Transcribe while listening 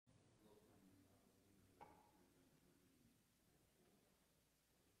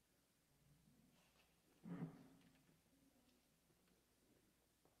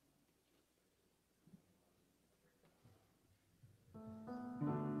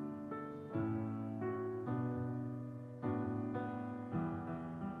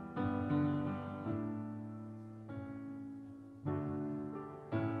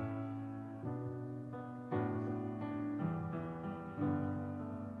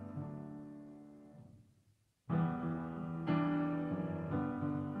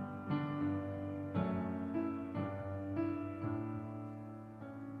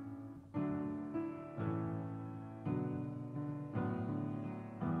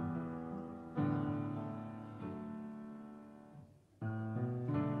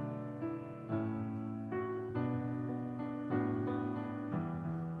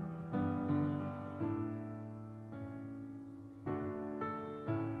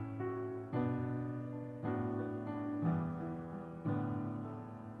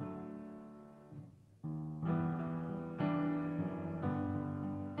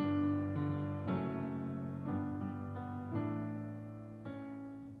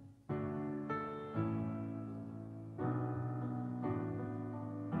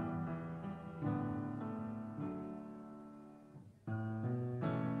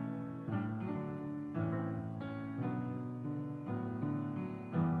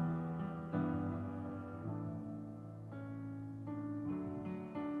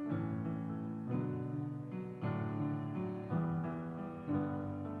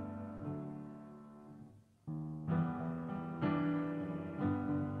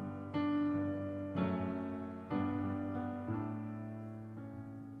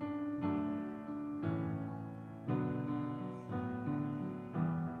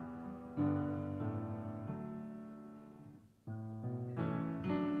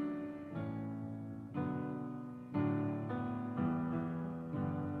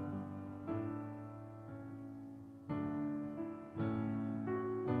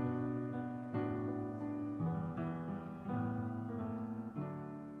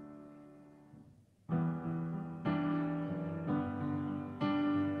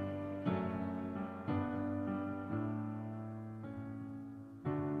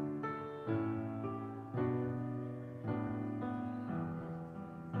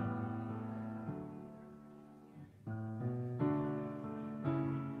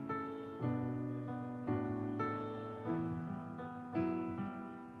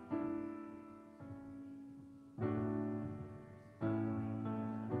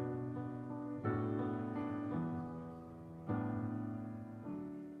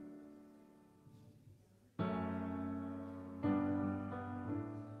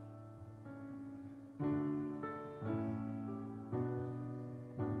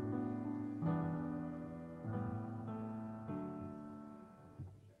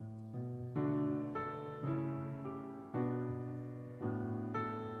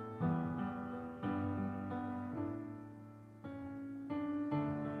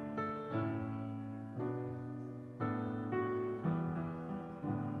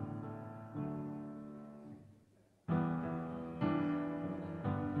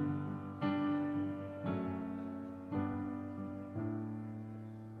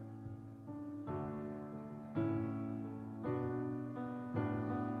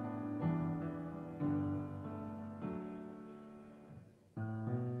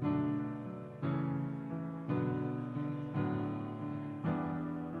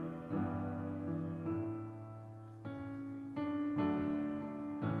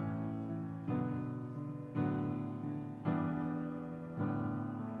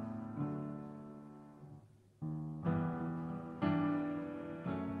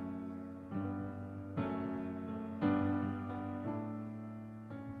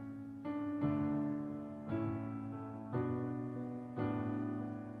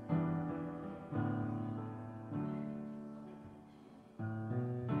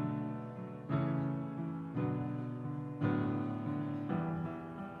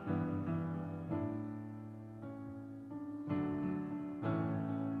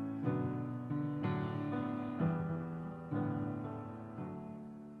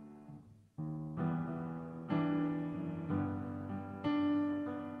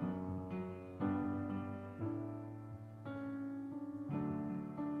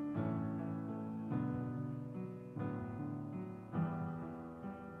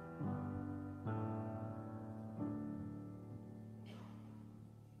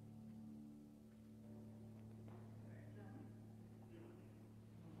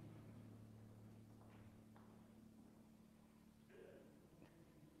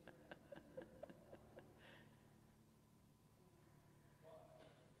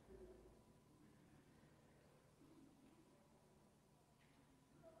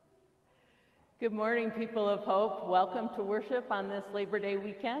Good morning, people of hope. Welcome to worship on this Labor Day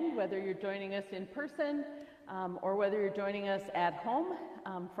weekend, whether you're joining us in person or whether you're joining us at home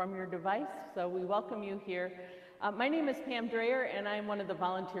from your device. So we welcome you here. My name is Pam Dreyer, and I'm one of the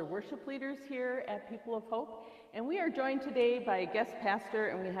volunteer worship leaders here at People of Hope. And we are joined today by a guest pastor,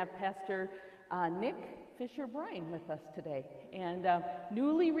 and we have Pastor Nick Fisher-Broin with us today. And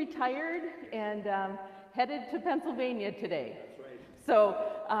newly retired and headed to Pennsylvania today. That's right. So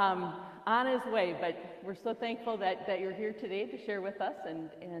on his way, but we're so thankful that you're here today to share with us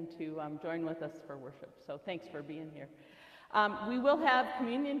and to join with us for worship. So thanks for being here. We will have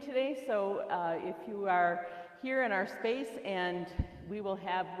communion today, so if you are here in our space, and we will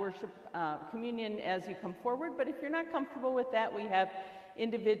have worship communion as you come forward, but if you're not comfortable with that, we have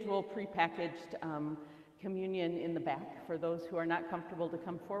individual prepackaged communion in the back for those who are not comfortable to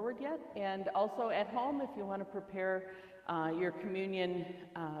come forward yet. And also at home, if you want to prepare your communion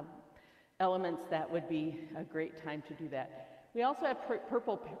elements, that would be a great time to do that. We also have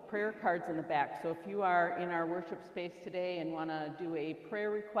purple prayer cards in the back, so if you are in our worship space today and want to do a prayer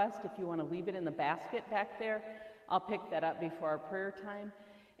request, if you want to leave it in the basket back there, I'll pick that up before our prayer time.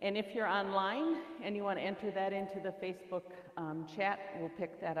 And if you're online and you want to enter that into the Facebook chat, we'll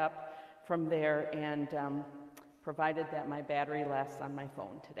pick that up from there, and provided that my battery lasts on my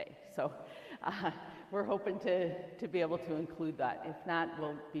phone today. So we're hoping to be able to include that. If not,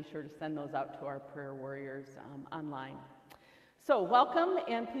 we'll be sure to send those out to our prayer warriors online. So welcome,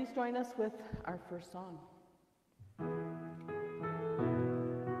 and please join us with our first song.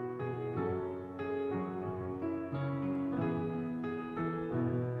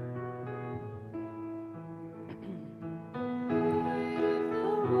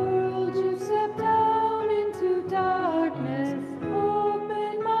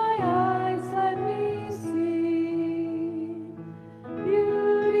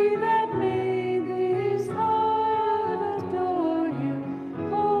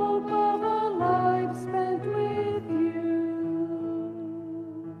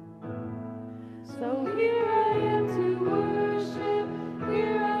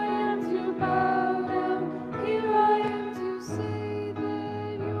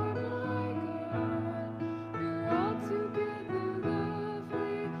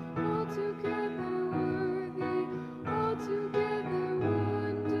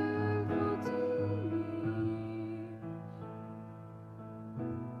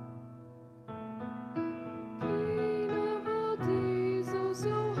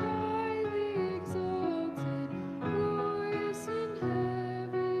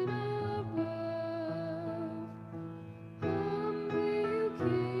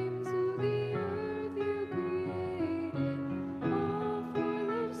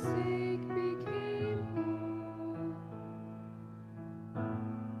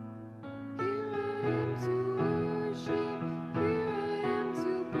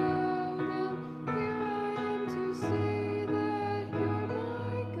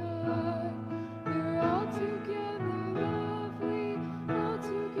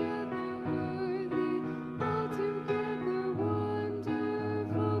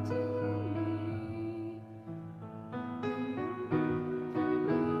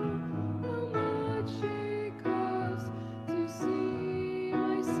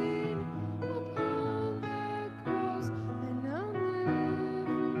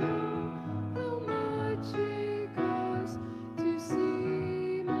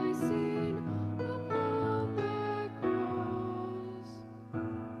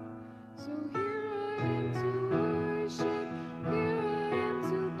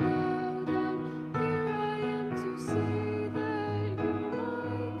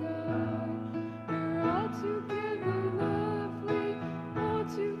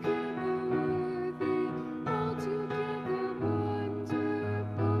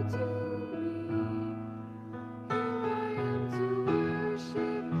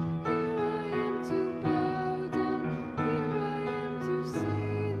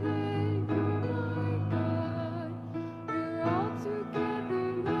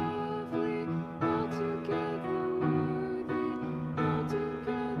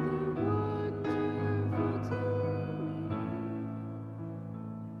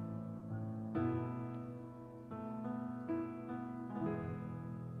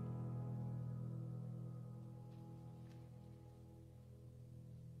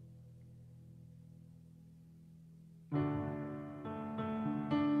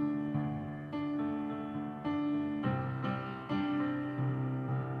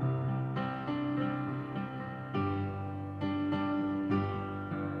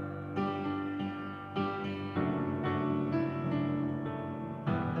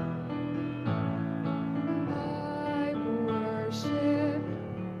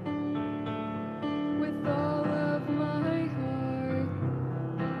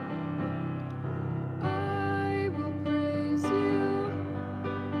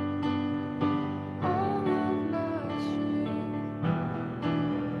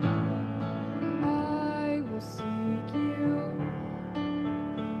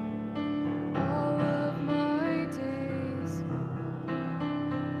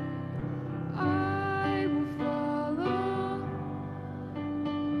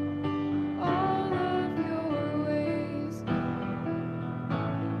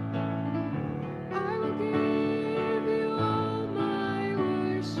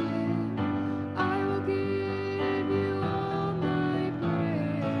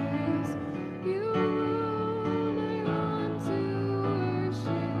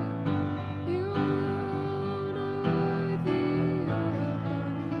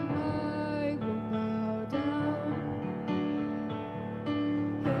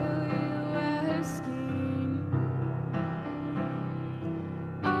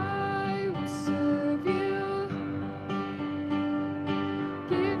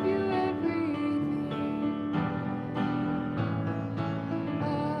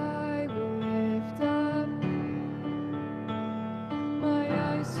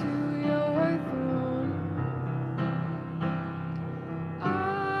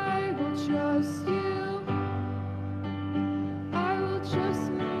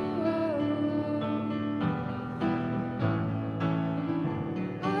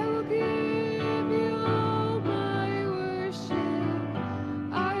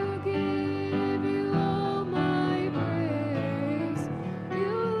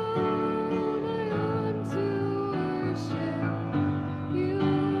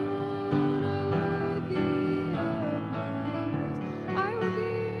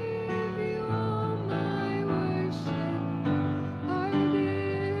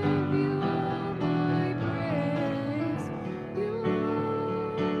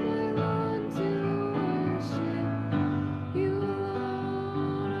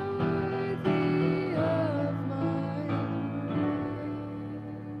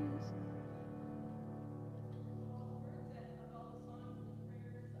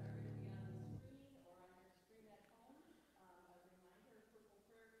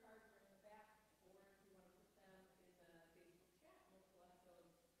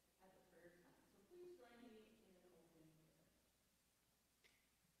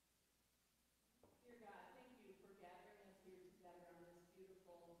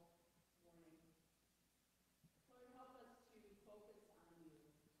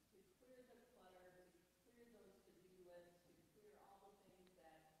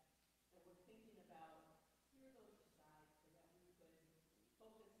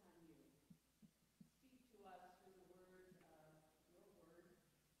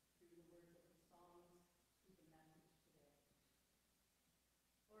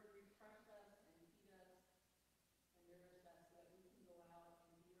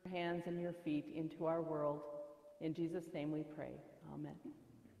 hands and your feet into our world. In Jesus' name we pray. Amen.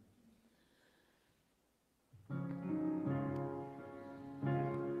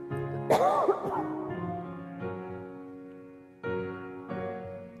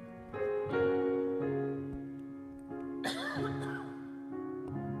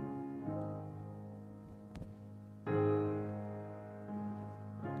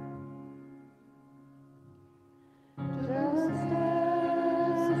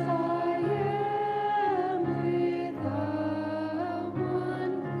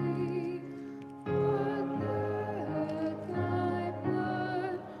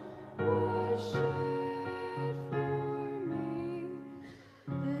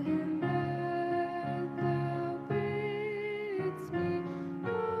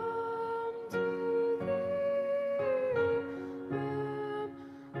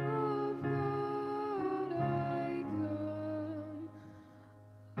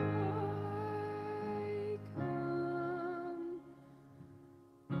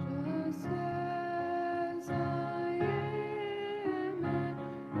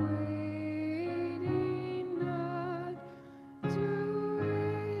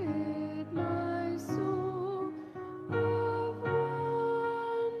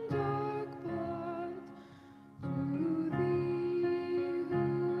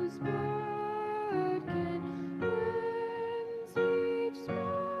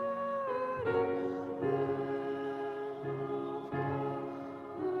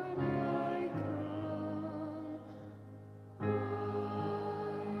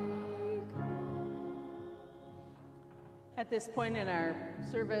 At this point in our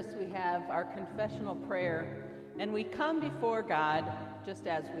service, we have our confessional prayer, and we come before God just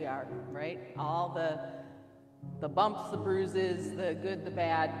as we are, right? All the bumps, the bruises, the good, the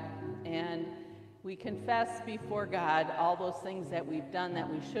bad, and we confess before God all those things that we've done that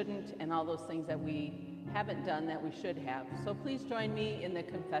we shouldn't, and all those things that we haven't done that we should have. So please join me in the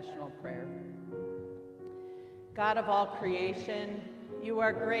confessional prayer. God of all creation, you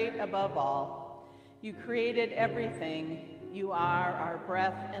are great above all. You created everything. You are our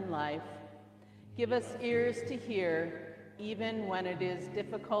breath and life. Give us ears to hear, even when it is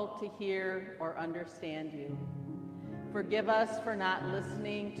difficult to hear or understand you. Forgive us for not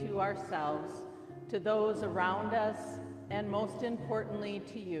listening to ourselves, to those around us, and most importantly,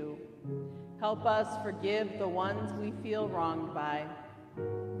 to you. Help us forgive the ones we feel wronged by.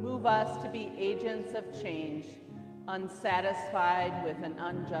 Move us to be agents of change, unsatisfied with an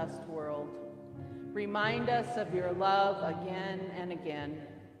unjust world. Remind us of your love again and again.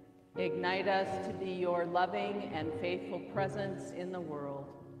 Ignite us to be your loving and faithful presence in the world.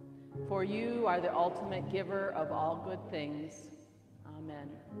 For you are the ultimate giver of all good things. Amen.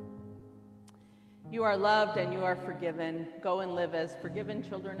 You are loved and you are forgiven. Go and live as forgiven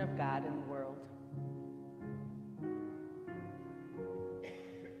children of God in the world.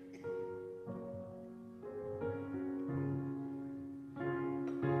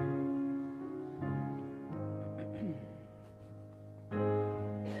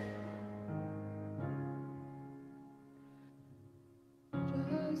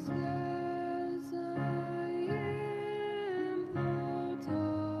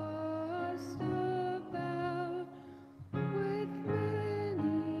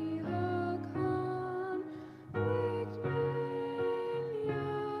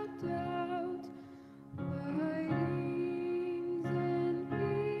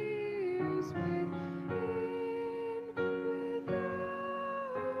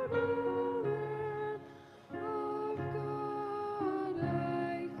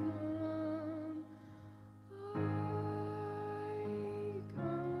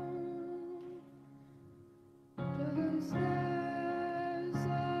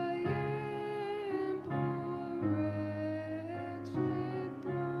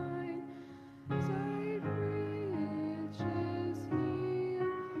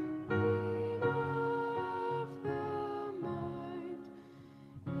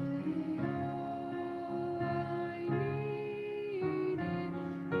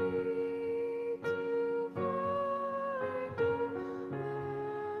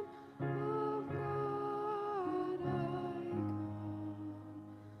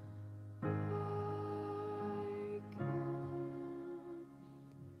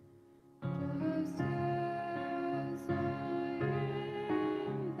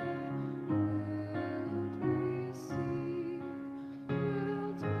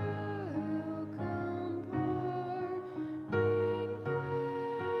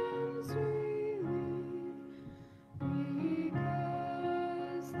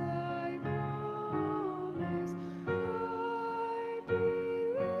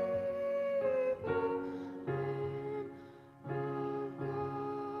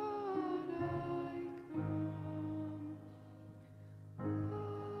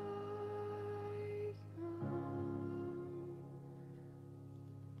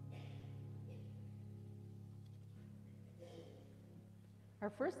 Our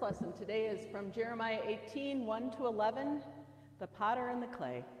first lesson today is from Jeremiah 18, 1 to 11, the potter and the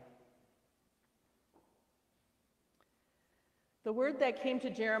clay. The word that came to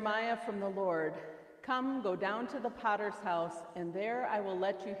Jeremiah from the Lord, "Come, go down to the potter's house, and there I will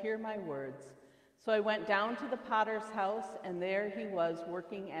let you hear my words." So I went down to the potter's house, and there he was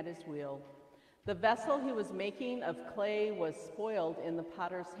working at his wheel. The vessel he was making of clay was spoiled in the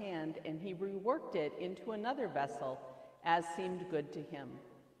potter's hand, and he reworked it into another vessel, as seemed good to him.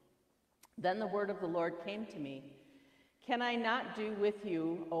 Then the word of the Lord came to me. "Can I not do with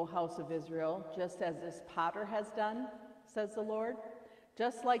you, O house of Israel, just as this potter has done, says the Lord?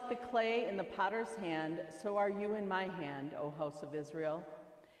 Just like the clay in the potter's hand, so are you in my hand, O house of Israel.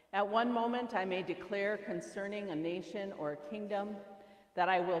 At one moment I may declare concerning a nation or a kingdom that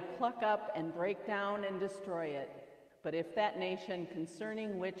I will pluck up and break down and destroy it. But if that nation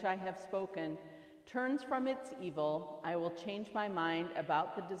concerning which I have spoken turns from its evil, I will change my mind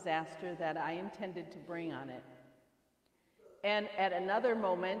about the disaster that I intended to bring on it. And at another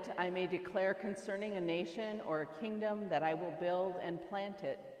moment I may declare concerning a nation or a kingdom that I will build and plant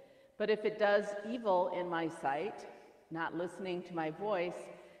it. But if it does evil in my sight, not listening to my voice,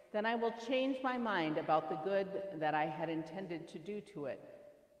 then I will change my mind about the good that I had intended to do to it.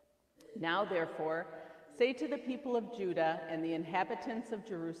 Now, therefore, say to the people of Judah and the inhabitants of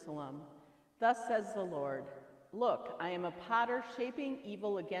Jerusalem, 'Thus says the Lord, look, I am a potter shaping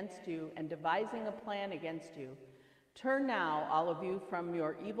evil against you and devising a plan against you. Turn now, all of you, from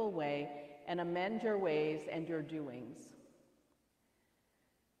your evil way and amend your ways and your doings.'"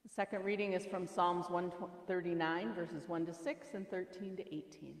 The second reading is from Psalms 139, verses 1 to 6 and 13 to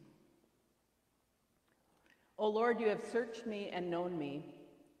 18. "O Lord, you have searched me and known me.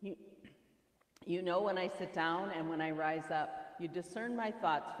 You know when I sit down and when I rise up. You discern my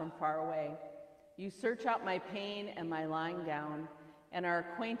thoughts from far away. You search out my pain and my lying down and are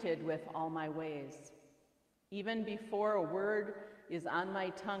acquainted with all my ways. Even before a word is on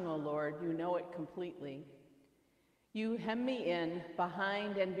my tongue, O Lord, you know it completely. You hem me in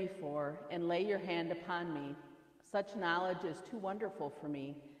behind and before and lay your hand upon me. Such knowledge is too wonderful for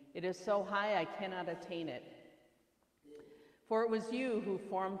me. It is so high I cannot attain it. For it was you who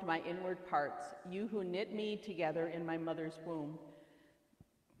formed my inward parts, you who knit me together in my mother's womb.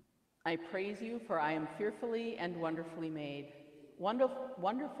 I praise you, for I am fearfully and wonderfully made.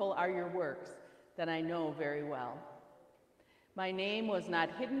 Wonderful are your works that I know very well. My name was not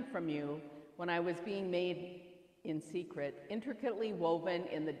hidden from you when I was being made in secret, intricately woven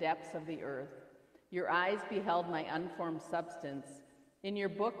in the depths of the earth. Your eyes beheld my unformed substance. In your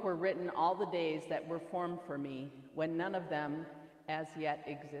book were written all the days that were formed for me, when none of them as yet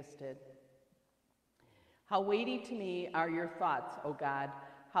existed. How weighty to me are your thoughts, O God!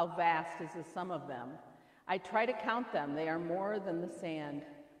 How vast is the sum of them! I try to count them, they are more than the sand.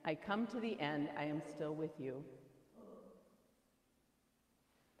 I come to the end, I am still with you."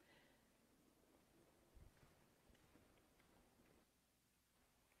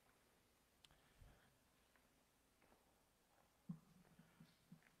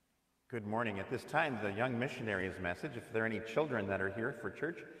 Good morning. At this time, the young missionaries message. If there are any children that are here for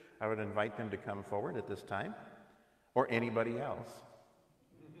church, I would invite them to come forward at this time, or anybody else.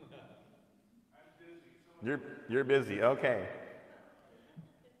 You're busy. Okay.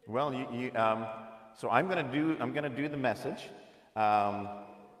 Well, so I'm going to do the message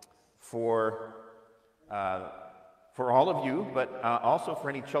for all of you, but also for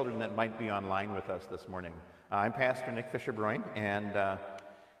any children that might be online with us this morning. I'm Pastor Nick Fisher-Broin, and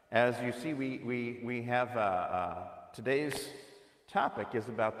as you see, we have today's topic is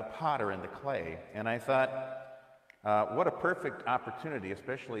about the potter and the clay, and I thought, what a perfect opportunity,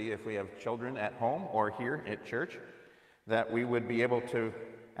 especially if we have children at home or here at church, that we would be able to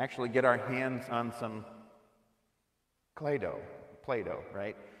actually get our hands on some Play-Doh,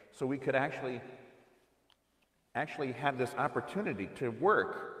 right? So we could actually have this opportunity to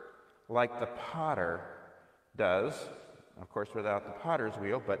work like the potter does, of course without the potter's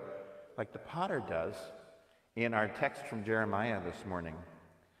wheel, but like the potter does in our text from Jeremiah this morning.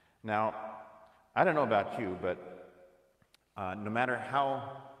 Now, I don't know about you, but no matter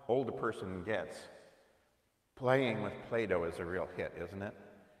how old a person gets, playing with Play-Doh is a real hit, isn't it?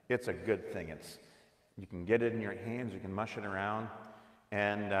 It's a good thing. You can get it in your hands, you can mush it around,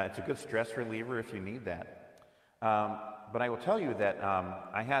 and it's a good stress reliever if you need that. But I will tell you that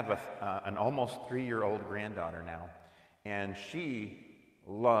I have an almost 3-year-old granddaughter now, and she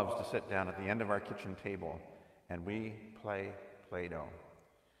loves to sit down at the end of our kitchen table, and we play Play-Doh.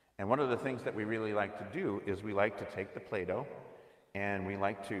 And one of the things that we really like to do is we like to take the Play-Doh, and we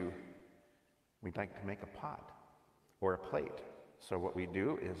like to make a pot or a plate. So what we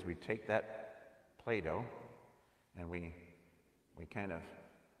do is we take that Play-Doh and we kind of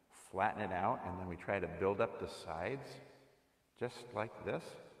flatten it out, and then we try to build up the sides just like this,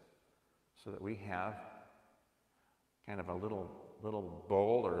 so that we have kind of a little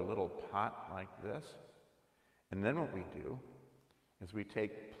bowl or a little pot like this. And then what we do is we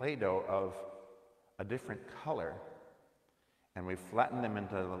take Play-Doh of a different color, and we flatten them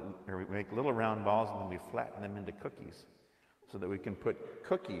into, or we make little round balls, and then we flatten them into cookies, so that we can put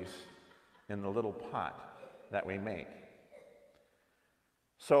cookies in the little pot that we make.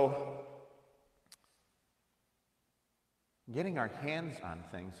 So, getting our hands on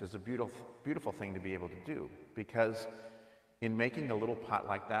things is a beautiful thing to be able to do, because in making a little pot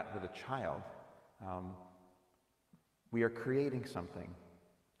like that with a child, we are creating something.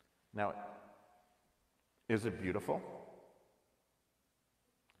 Now, is it beautiful?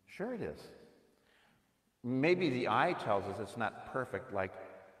 Sure it is. Maybe the eye tells us it's not perfect, like,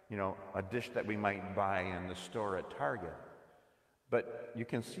 a dish that we might buy in the store at Target. But you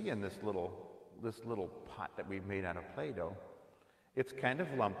can see in this little pot that we've made out of Play-Doh, it's kind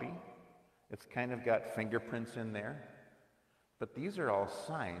of lumpy. It's kind of got fingerprints in there. But these are all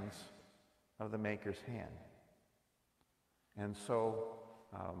signs of the maker's hand. And so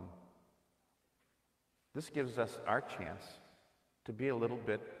this gives us our chance to be a little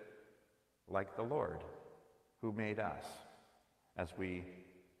bit like the Lord who made us, as we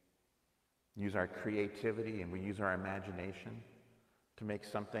use our creativity and we use our imagination to make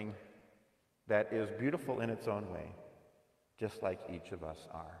something that is beautiful in its own way, just like each of us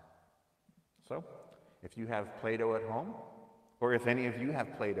are. So, if you have Play-Doh at home, or if any of you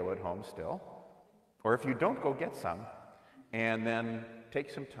have Play-Doh at home still, or if you don't, go get some, and then take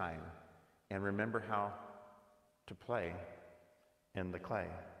some time and remember how to play in the clay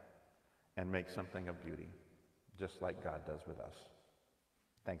and make something of beauty, just like God does with us.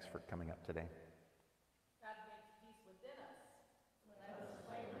 Thanks for coming up today. God makes peace within us. Let us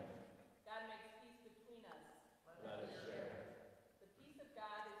claim it. God makes peace between us. Let us share it. The peace of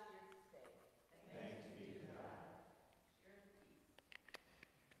God is here to stay. Thanks be to God. Share the peace.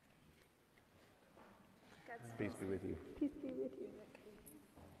 Peace be with you. Peace be with you, Nick.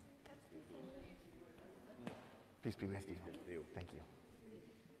 Peace be with you. Thank you.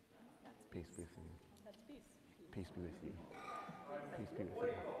 Peace be with you. That's peace. Peace be with you. Peace be with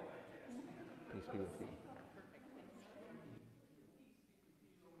you. Peace be with you.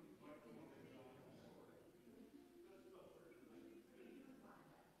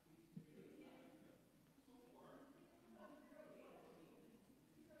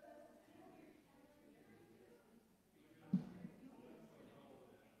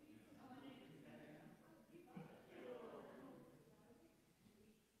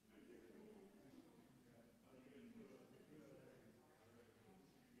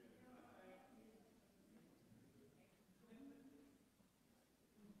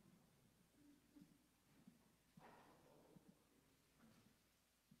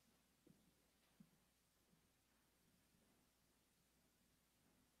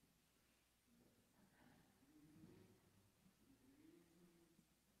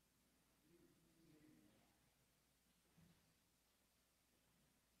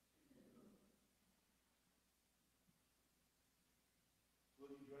 Will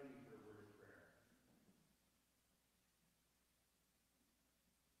you join me for a word of prayer?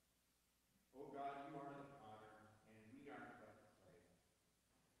 Oh God, you are the potter, and we are but the clay.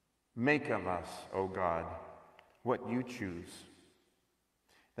 Make of us, O God, what you choose,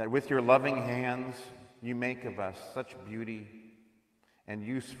 that with your loving hands you make of us such beauty and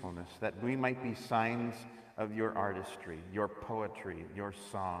usefulness that we might be signs of your artistry, your poetry, your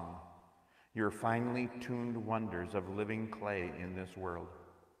song, your finely tuned wonders of living clay in this world.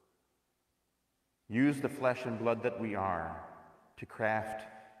 Use the flesh and blood that we are to craft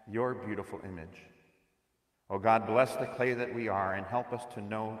your beautiful image. Oh God, bless the clay that we are and help us to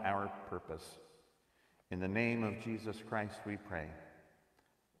know our purpose. In the name of Jesus Christ we pray.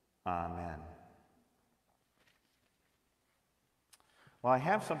 Amen. Well, I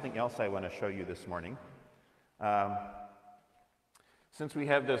have something else I want to show you this morning. Since we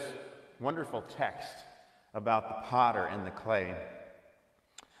have this wonderful text about the potter and the clay,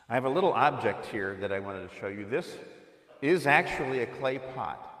 I have a little object here that I wanted to show you. This is actually a clay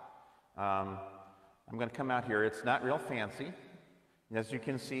pot. I'm going to come out here. It's not real fancy. As you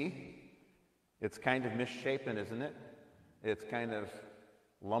can see, it's kind of misshapen, isn't it? It's kind of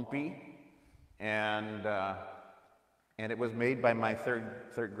lumpy, and it was made by my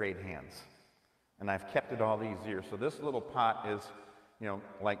third grade hands, and I've kept it all these years. So this little pot is,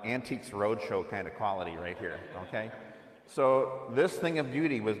 like Antiques Roadshow kind of quality right here. Okay, So this thing of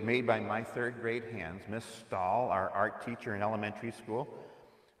beauty was made by my third grade hands. Miss Stahl, our art teacher in elementary school,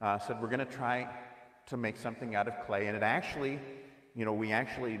 said we're going to try to make something out of clay. And it actually, we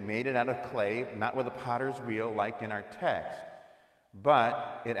actually made it out of clay, not with a potter's wheel like in our text,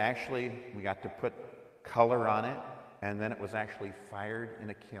 but we got to put color on it, and then it was actually fired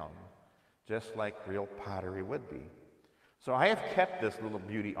in a kiln, just like real pottery would be. So I have kept this little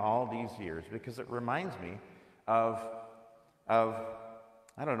beauty all these years because it reminds me of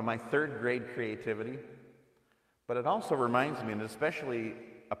I don't know, my third grade creativity, but it also reminds me, and especially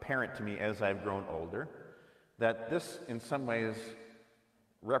apparent to me as I've grown older, that this in some ways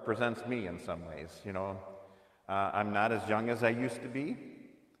represents me in some ways. I'm not as young as I used to be.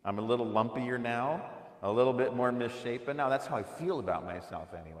 I'm a little lumpier now, a little bit more misshapen. Now, that's how I feel about myself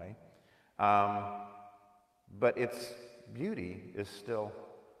anyway. But its beauty is still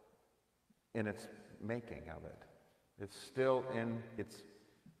in its making of it. It's still in its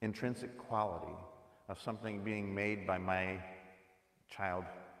intrinsic quality of something being made by my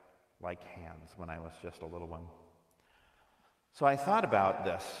childlike hands when I was just a little one. So I thought about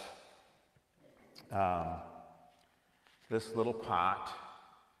this, this little pot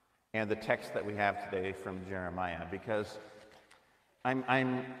and the text that we have today from Jeremiah, because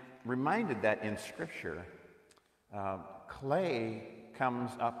I'm reminded that in Scripture, clay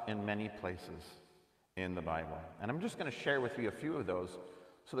comes up in many places in the Bible. And I'm just going to share with you a few of those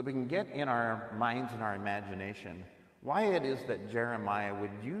so that we can get in our minds and our imagination why it is that Jeremiah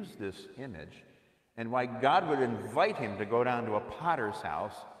would use this image and why God would invite him to go down to a potter's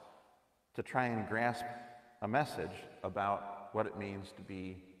house to try and grasp a message about what it means to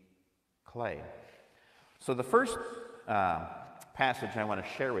be clay. So the first passage I want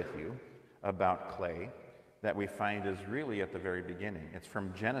to share with you about clay that we find is really at the very beginning. It's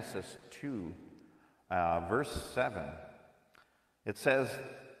from Genesis 2, verse 7. It says,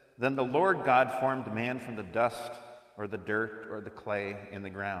 "Then the Lord God formed man from the dust or the dirt or the clay in the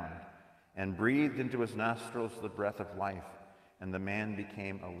ground, and breathed into his nostrils the breath of life, and the man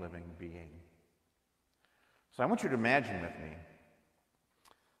became a living being." So I want you to imagine with me,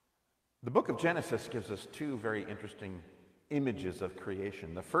 the book of Genesis gives us two very interesting images of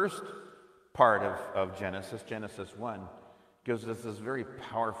creation. The first part of Genesis, Genesis 1, gives us this very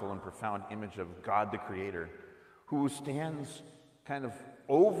powerful and profound image of God the Creator, who stands kind of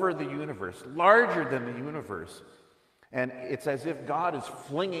over the universe, larger than the universe. And it's as if God is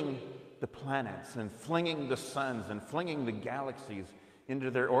flinging the planets and flinging the suns and flinging the galaxies into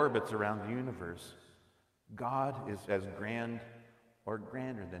their orbits around the universe. God is as grand or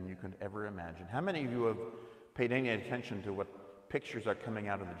grander than you could ever imagine. How many of you have paid any attention to what pictures are coming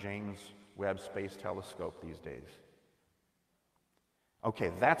out of the James Webb Space Telescope these days? Okay,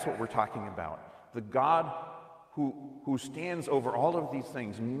 that's what we're talking about. The God who stands over all of these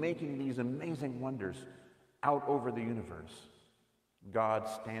things, making these amazing wonders out over the universe. God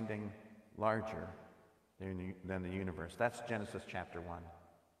standing larger than the universe. That's Genesis chapter 1.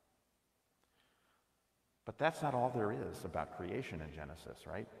 But that's not all there is about creation in Genesis,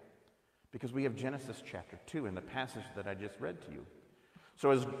 right? Because we have Genesis chapter 2 in the passage that I just read to you.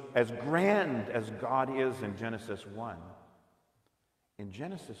 So as grand as God is in Genesis 1, in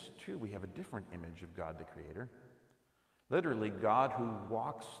Genesis 2 we have a different image of God the Creator. Literally, God who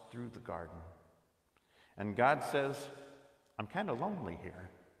walks through the garden. And God says, "I'm kind of lonely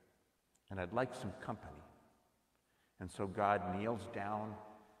here, and I'd like some company." And so God kneels down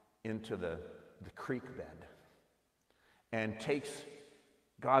into the creek bed and takes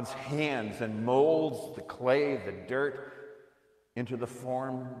God's hands and molds the clay, the dirt, into the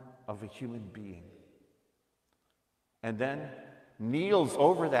form of a human being. And then kneels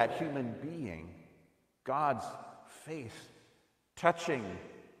over that human being, God's face touching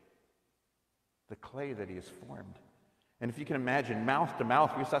the clay that he has formed. And if you can imagine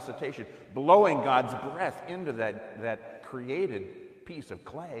mouth-to-mouth resuscitation, blowing God's breath into that created piece of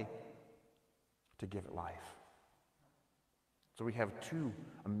clay to give it life. So we have two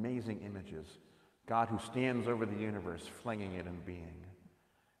amazing images. God who stands over the universe, flinging it into being.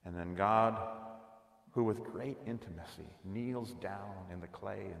 And then God who with great intimacy kneels down in the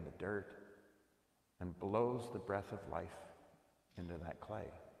clay and the dirt and blows the breath of life into that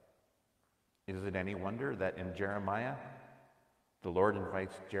clay. Is it any wonder that in Jeremiah, the Lord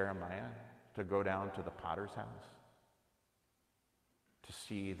invites Jeremiah to go down to the potter's house to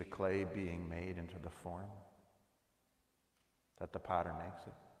see the clay being made into the form that the potter makes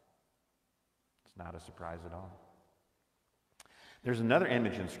it? It's not a surprise at all. There's another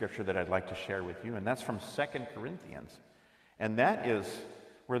image in Scripture that I'd like to share with you, and that's from 2 Corinthians. And that is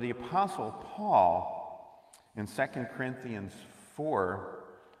where the Apostle Paul in 2 Corinthians 4,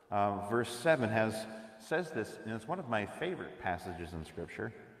 verse 7 says this, and it's one of my favorite passages in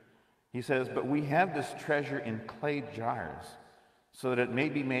Scripture. He says, "But we have this treasure in clay jars, so that it may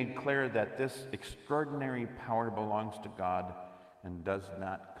be made clear that this extraordinary power belongs to God and does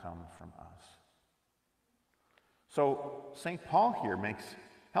not come from us." So St. Paul here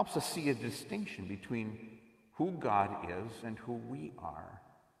helps us see a distinction between who God is and who we are.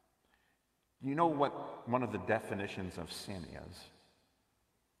 You know what one of the definitions of sin is?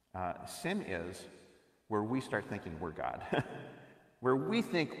 Sin is where we start thinking we're God, where we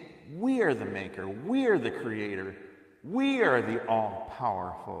think we are the maker, we are the creator, we are the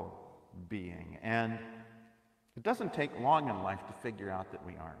all-powerful being. And it doesn't take long in life to figure out that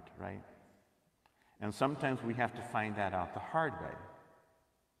we aren't, right? And sometimes we have to find that out the hard way.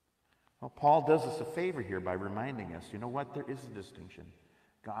 Well, Paul does us a favor here by reminding us, you know what? There is a distinction.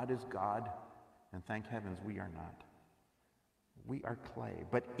 God is God, and thank heavens we are not. We are clay.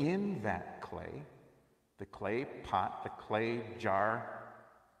 But in that clay, the clay pot, the clay jar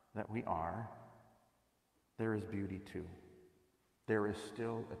that we are, there is beauty too. There is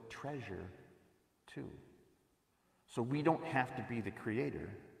still a treasure too. So we don't have to be the creator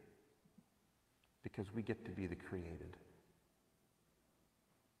because we get to be the created.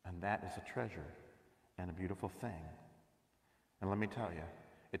 And that is a treasure and a beautiful thing. And let me tell you,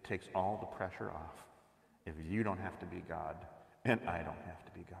 it takes all the pressure off if you don't have to be God and I don't have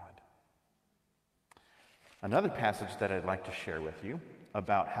to be God. Another passage that I'd like to share with you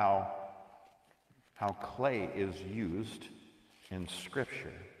about how clay is used in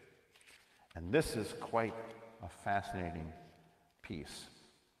Scripture. And this is quite a fascinating piece.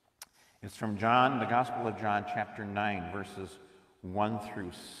 It's from John, the Gospel of John, chapter 9, verses 1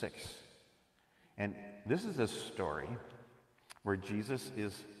 through 6. And this is a story where Jesus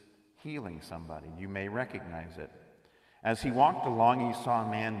is healing somebody. You may recognize it. As he walked along, he saw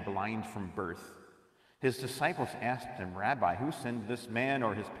a man blind from birth. His disciples asked him, "Rabbi, who sinned, this man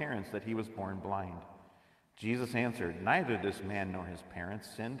or his parents, that he was born blind?" Jesus answered, "Neither this man nor his parents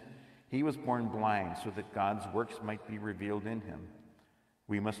sinned. He was born blind so that God's works might be revealed in him.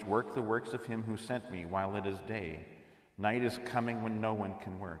 We must work the works of him who sent me while it is day. Night is coming when no one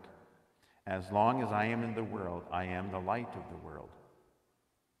can work. As long as I am in the world, I am the light of the world."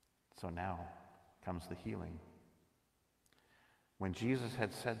 So now comes the healing. When Jesus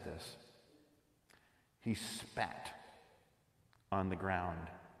had said this, he spat on the ground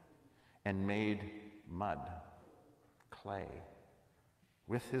and made mud, clay,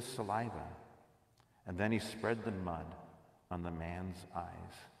 with his saliva, and then he spread the mud on the man's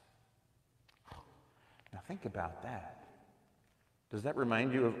eyes. Now think about that. Does that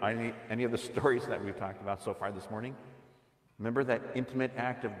remind you of any of the stories that we've talked about so far this morning? Remember that intimate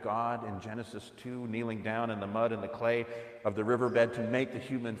act of God in Genesis 2, kneeling down in the mud and the clay of the riverbed to make the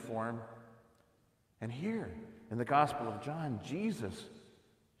human form? And here, in the Gospel of John, Jesus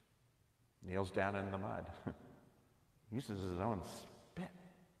kneels down in the mud. He uses his own spit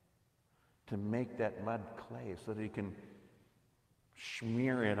to make that mud clay so that he can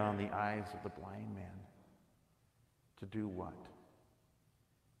smear it on the eyes of the blind man. To do what?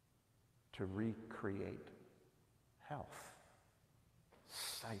 To recreate health,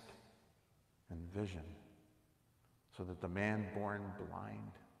 sight, and vision, so that the man born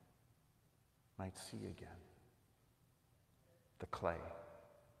blind might see again. The clay.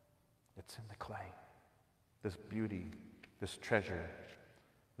 It's in the clay. This beauty, this treasure,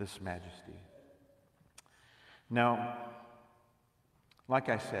 this majesty. Now, like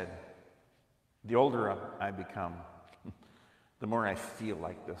I said, the older I become, the more I feel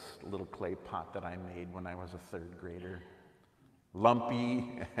like this little clay pot that I made when I was a third grader.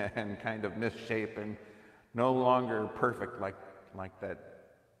 Lumpy and kind of misshapen, no longer perfect like that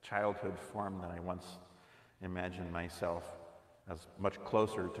childhood form that I once imagined myself as much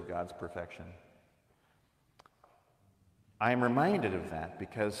closer to God's perfection. I am reminded of that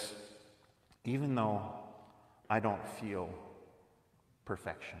because even though I don't feel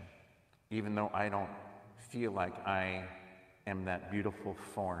perfection, even though I don't feel like I am that beautiful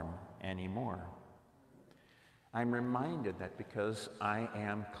form anymore, I'm reminded that because I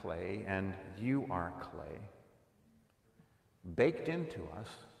am clay and you are clay, baked into us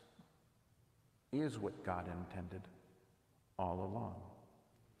is what God intended all along.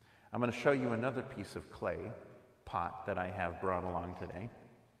 I'm going to show you another piece of clay pot that I have brought along today.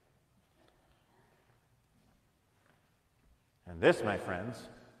 And this, my friends,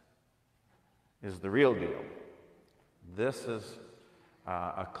 is the real deal. This is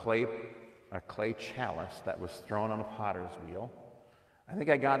a clay chalice that was thrown on a potter's wheel. I think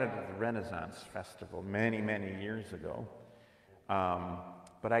I got it at the Renaissance Festival many, many years ago.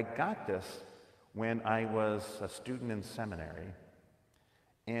 But I got this when I was a student in seminary,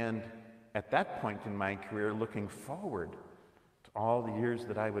 and at that point in my career, looking forward to all the years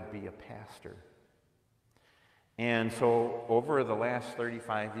that I would be a pastor. And so over the last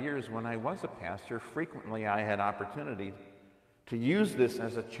 35 years, when I was a pastor, frequently I had opportunity to use this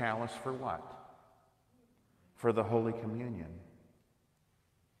as a chalice for what? For the Holy Communion.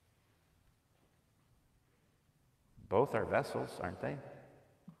 Both are vessels, aren't they?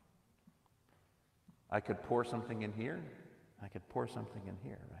 I could pour something in here. I could pour something in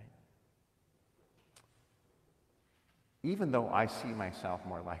here, right? Even though I see myself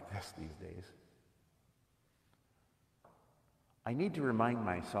more like this these days, I need to remind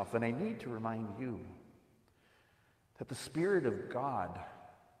myself, and I need to remind you, that the Spirit of God,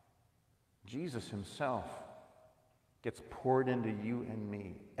 Jesus himself, gets poured into you and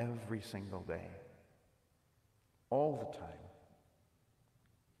me every single day, all the time.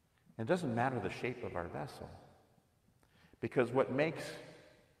 It doesn't matter the shape of our vessel, because what makes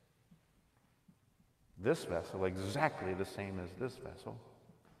this vessel exactly the same as this vessel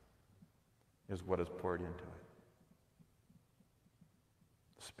is what is poured into it.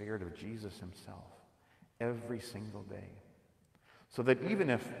 The Spirit of Jesus himself, every single day. So that even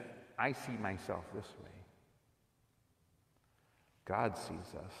if I see myself this way, God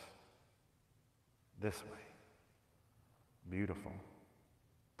sees us this way. Beautiful,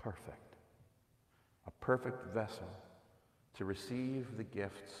 perfect. A perfect vessel to receive the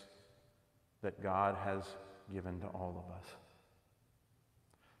gifts that God has given to all of us.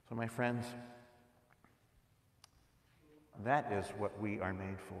 So my friends, that is what we are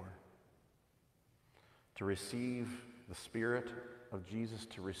made for. To receive the Spirit of Jesus,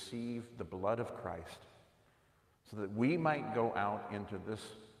 to receive the blood of Christ, so that we might go out into this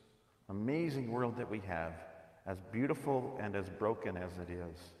amazing world that we have, as beautiful and as broken as it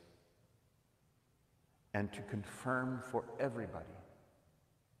is, and to confirm for everybody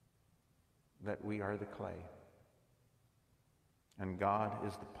that we are the clay, and God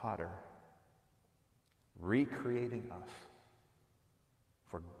is the potter, recreating us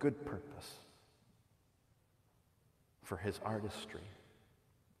for good purpose, for his artistry,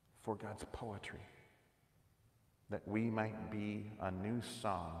 for God's poetry, that we might be a new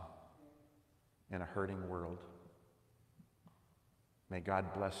song in a hurting world. May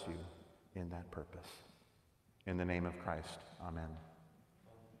God bless you in that purpose. In the name of Christ, amen.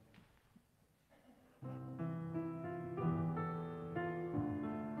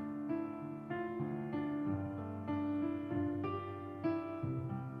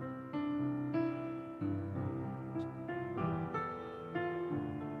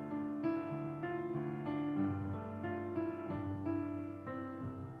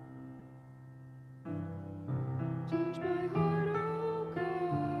 Change my heart, oh God,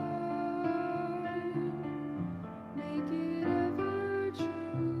 make it ever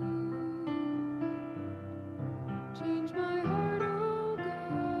true.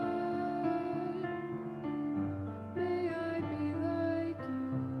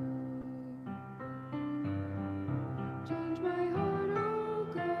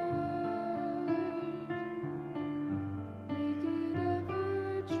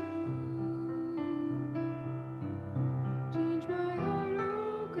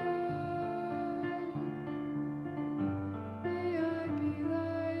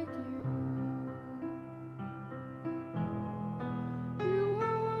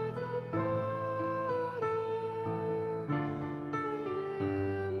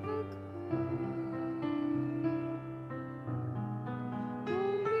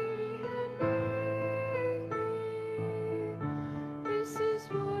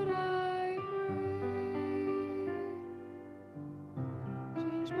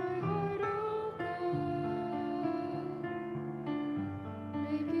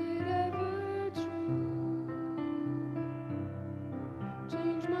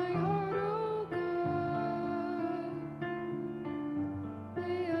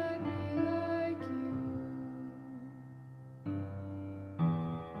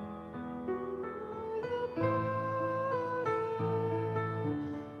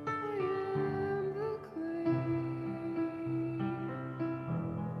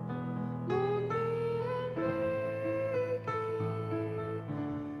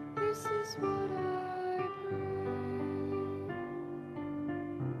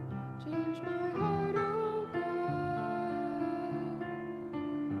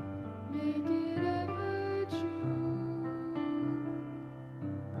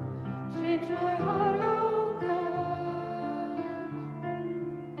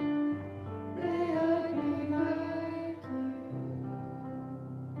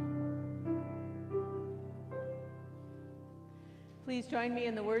 Please join me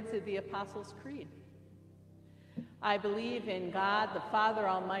in the words of the Apostles' Creed. I believe in God, the Father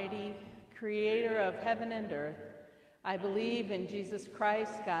Almighty, creator of heaven and earth. I believe in Jesus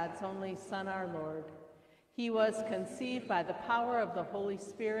Christ, God's only Son, our Lord. He was conceived by the power of the Holy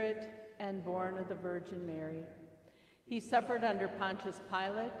Spirit and born of the Virgin Mary. He suffered under Pontius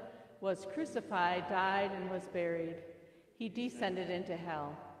Pilate, was crucified, died, and was buried. He descended into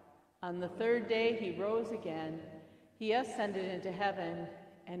hell. On the third day he rose again. He ascended into heaven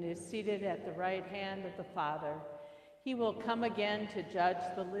and is seated at the right hand of the Father. He will come again to judge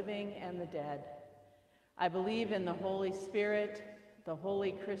the living and the dead. I believe in the Holy Spirit, the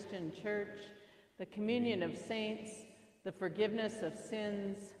holy Christian church, the communion of saints, the forgiveness of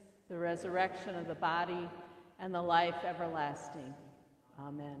sins, the resurrection of the body, and the life everlasting.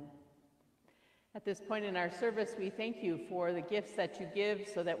 Amen. At this point in our service, we thank you for the gifts that you give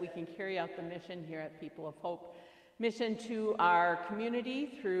so that we can carry out the mission here at People of Hope. Mission to our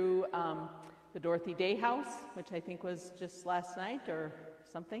community through the Dorothy Day House, which I think was just last night or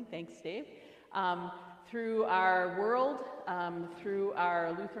something. Thanks, Dave. Through our world, through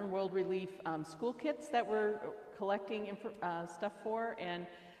our Lutheran World Relief school kits that we're collecting stuff for, and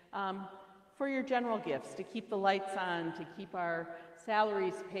for your general gifts, to keep the lights on, to keep our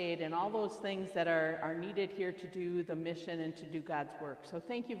salaries paid, and all those things that are needed here to do the mission and to do God's work. So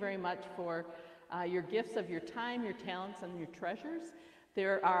thank you very much for your gifts of your time, your talents, and your treasures.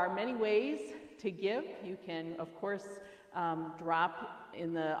 There are many ways to give. You can, of course, drop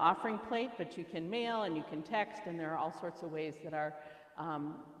in the offering plate, but you can mail and you can text, and there are all sorts of ways that are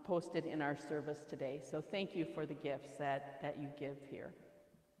posted in our service today. So thank you for the gifts that you give here.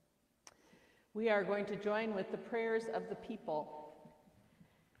 We are going to join with the prayers of the people.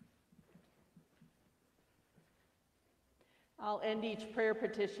 I'll end each prayer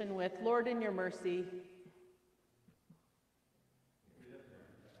petition with, Lord, in your mercy.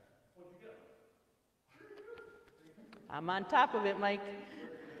 I'm on top of it, Mike.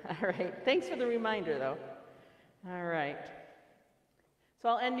 All right. Thanks for the reminder, though. All right. So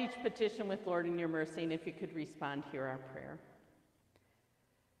I'll end each petition with, Lord, in your mercy, and if you could respond, hear our prayer.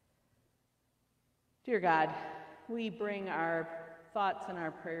 Dear God, we bring our thoughts and our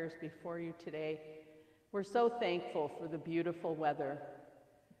prayers before you today. We're so thankful for the beautiful weather,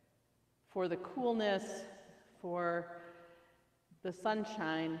 for the coolness, for the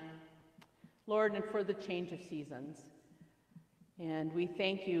sunshine, Lord, and for the change of seasons. And we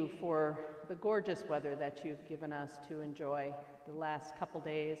thank you for the gorgeous weather that you've given us to enjoy the last couple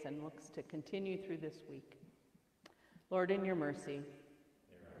days and looks to continue through this week. Lord, in your mercy.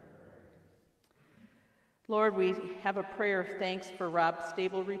 Lord, we have a prayer of thanks for Rob's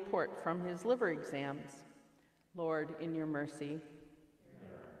stable report from his liver exams. Lord, in your mercy.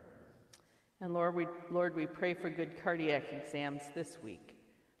 And Lord, we pray for good cardiac exams this week.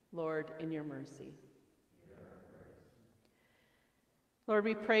 Lord, in your mercy. Lord,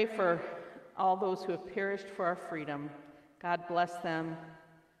 we pray for all those who have perished for our freedom. God bless them.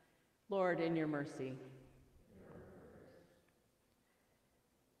 Lord, in your mercy.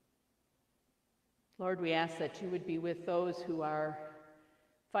 Lord, we ask that you would be with those who are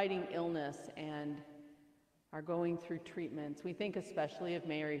fighting illness and are going through treatments. We think especially of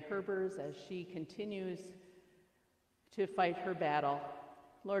Mary Herbers as she continues to fight her battle.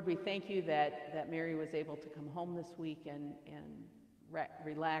 Lord, we thank you that Mary was able to come home this week and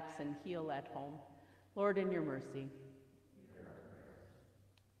relax and heal at home. Lord, in your mercy.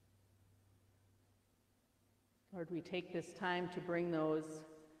 Lord, we take this time to bring those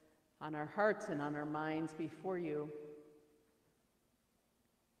on our hearts and on our minds before you.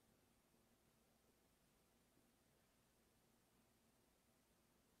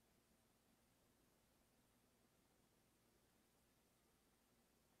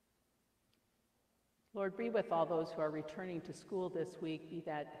 Lord, be with all those who are returning to school this week, be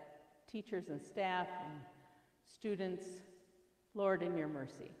that teachers and staff and students. Lord, in your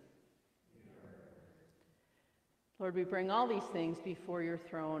mercy. Lord, we bring all these things before your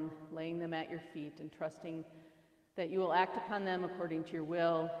throne, laying them at your feet and trusting that you will act upon them according to your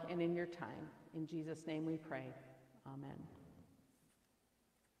will and in your time. In Jesus' name we pray. Amen.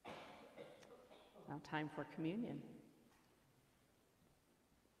 Now time for communion.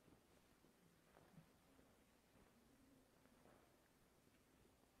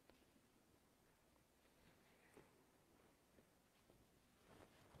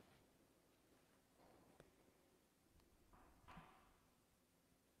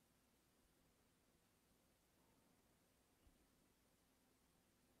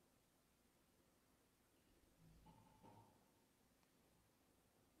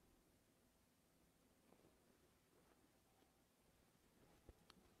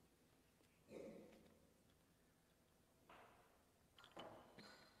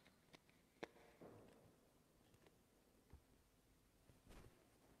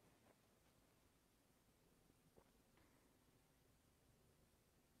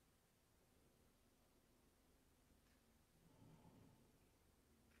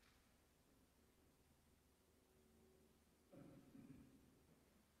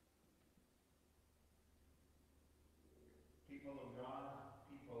 People of God,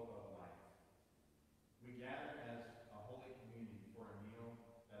 people of life, we gather as a holy community for a meal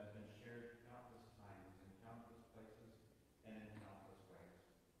that has been shared countless times in countless places and in countless ways.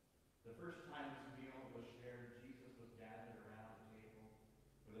 The first time this meal was shared, Jesus was gathered around a table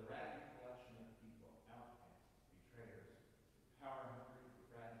with a ragged collection of people, outcasts, betrayers, power-hungry,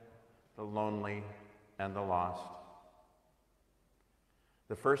 fragile, the lonely, and the lost.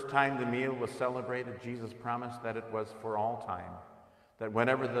 The first time the meal was celebrated, Jesus promised that it was for all time, that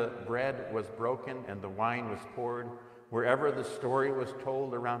whenever the bread was broken and the wine was poured, wherever the story was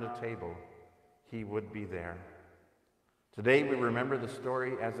told around a table, he would be there. Today we remember the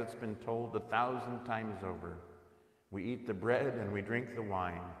story as it's been told 1,000 times over. We eat the bread and we drink the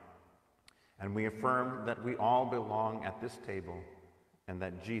wine, and we affirm that we all belong at this table and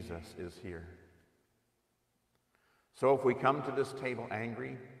that Jesus is here. So if we come to this table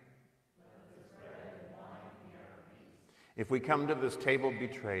angry, if we come to this table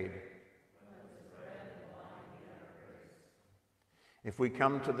betrayed, if we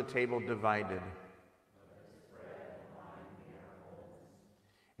come to the table divided,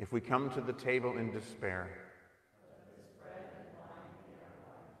 if we come to the table in despair,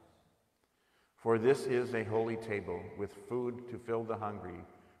 for this is a holy table with food to fill the hungry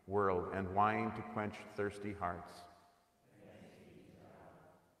world and wine to quench thirsty hearts.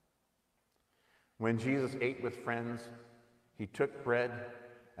 When Jesus ate with friends, he took bread,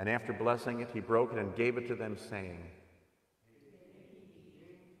 and after blessing it, he broke it and gave it to them, saying,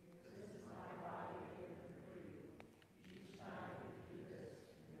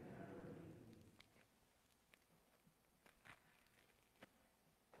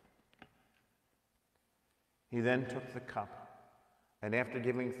 He then took the cup, and after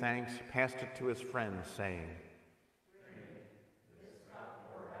giving thanks, passed it to his friends, saying,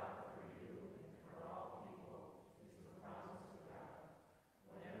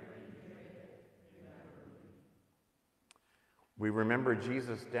 We remember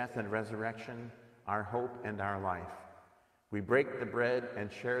Jesus' death and resurrection, our hope and our life. We break the bread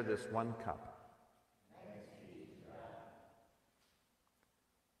and share this one cup.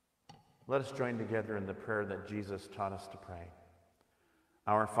 Let us join together in the prayer that Jesus taught us to pray.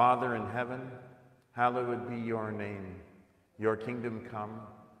 Our Father in heaven, hallowed be your name. Your kingdom come,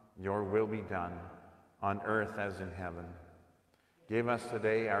 your will be done, on earth as in heaven. Give us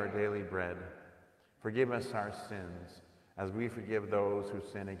today our daily bread. Forgive us our sins, as we forgive those who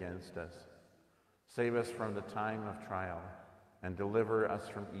sin against us. Save us from the time of trial, and deliver us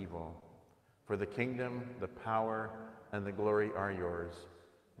from evil. For the kingdom, the power, and the glory are yours,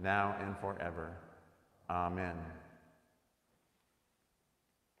 now and forever. Amen.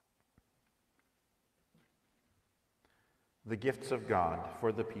 The gifts of God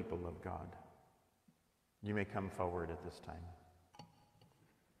for the people of God. You may come forward at this time.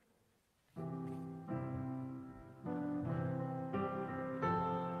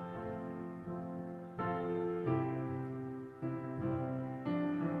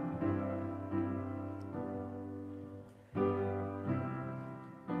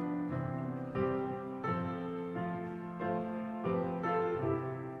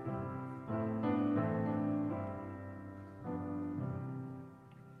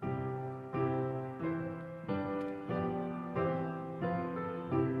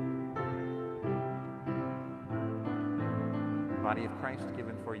 Body of Christ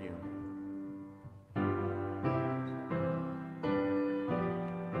given for you.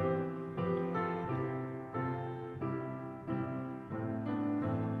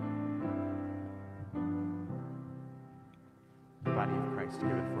 The body of Christ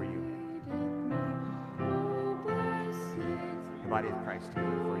given for you. The body of Christ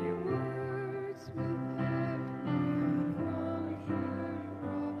given for you.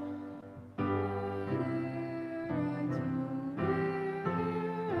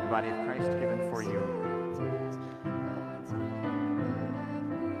 The body of Christ given for you.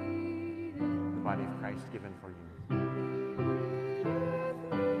 The body of Christ given for you.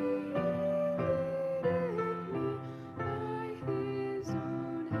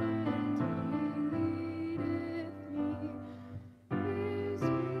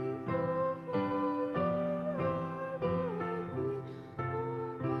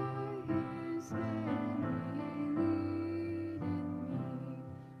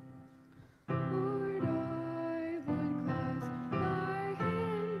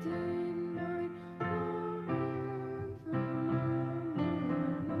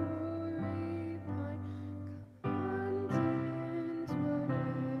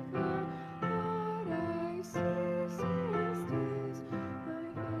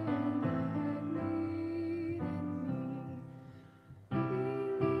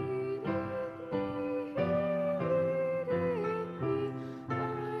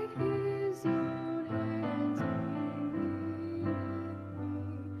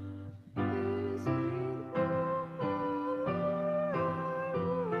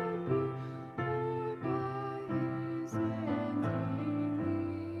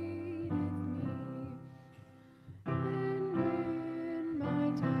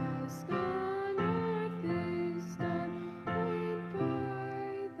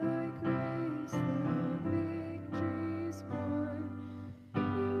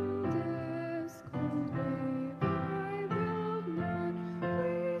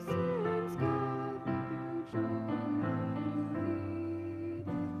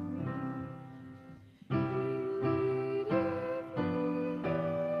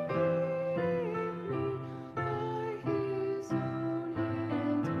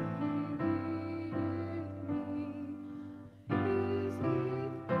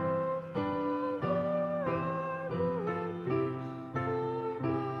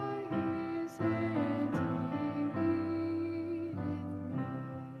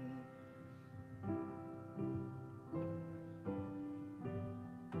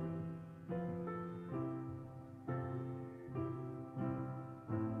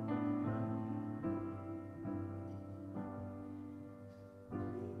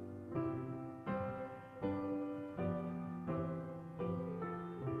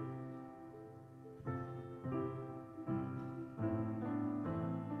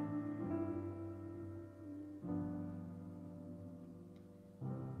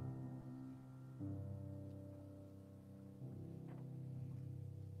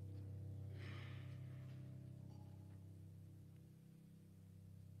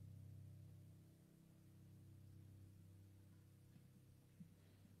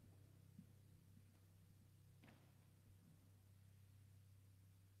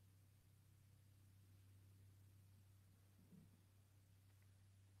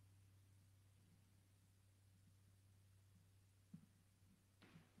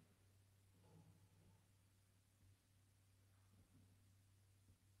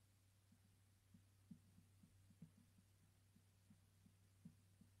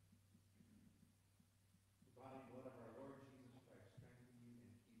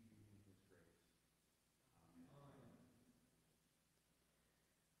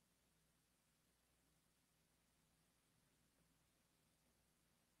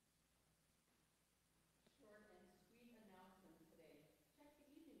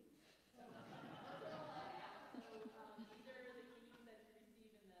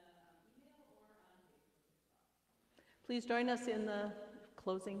 Please join us in the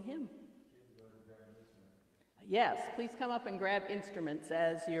closing hymn. Yes, please come up and grab instruments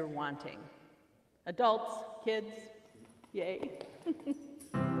as you're wanting. Adults, kids, yay.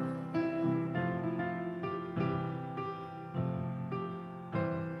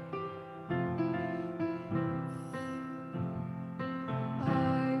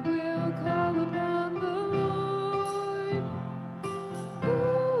 I will call upon the Lord,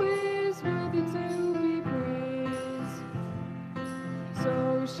 who is worthy to be praised. So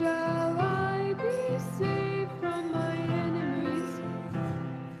shall I be saved from my enemies.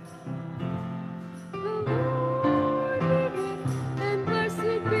 The Lord liveth, and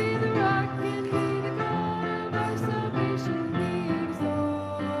blessed be the rock, and may the God of our salvation be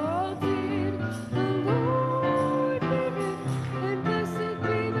exalted. The Lord liveth, and blessed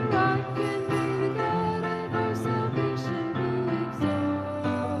be the rock, and may the God of our salvation be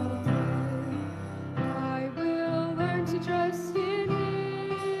exalted. I will learn to trust in Him.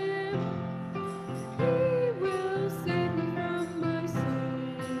 He will save me from my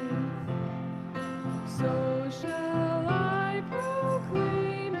sin. So shall I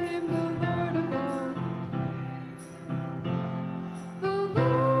proclaim Him, the Lord of all. The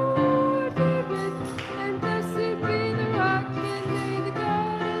Lord liveth, and blessed be the rock, and may the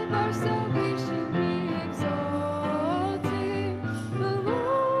God of our salvation be exalted. The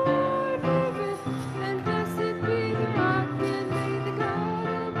Lord liveth, and blessed be the rock, and may the God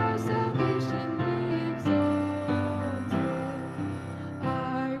of our salvation be exalted. I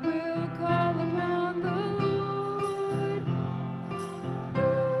will call upon the Lord,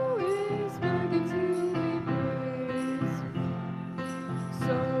 who is worthy to be praised.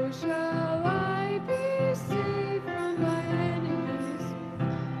 So shall I be saved from my enemies.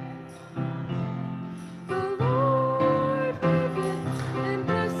 The Lord liveth, and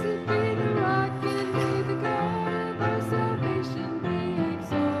blessed be the rock, and may the God of our salvation be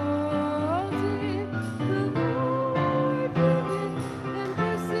exalted. The Lord liveth, and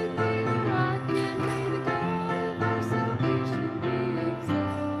blessed be the rock, and may the God of our salvation be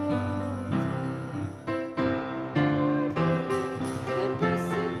exalted. And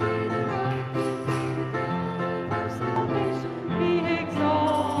blessed be the rock, and may the God of our salvation be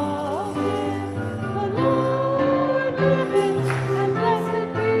exalted. The Lord liveth, and blessed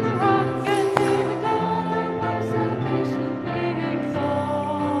be the rock, and may the God of our salvation be exalted.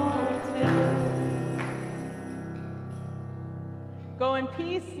 Go in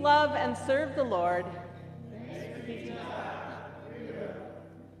peace, love, and serve the Lord.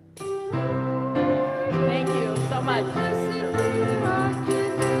 Thank you so much. Blessed be the rock,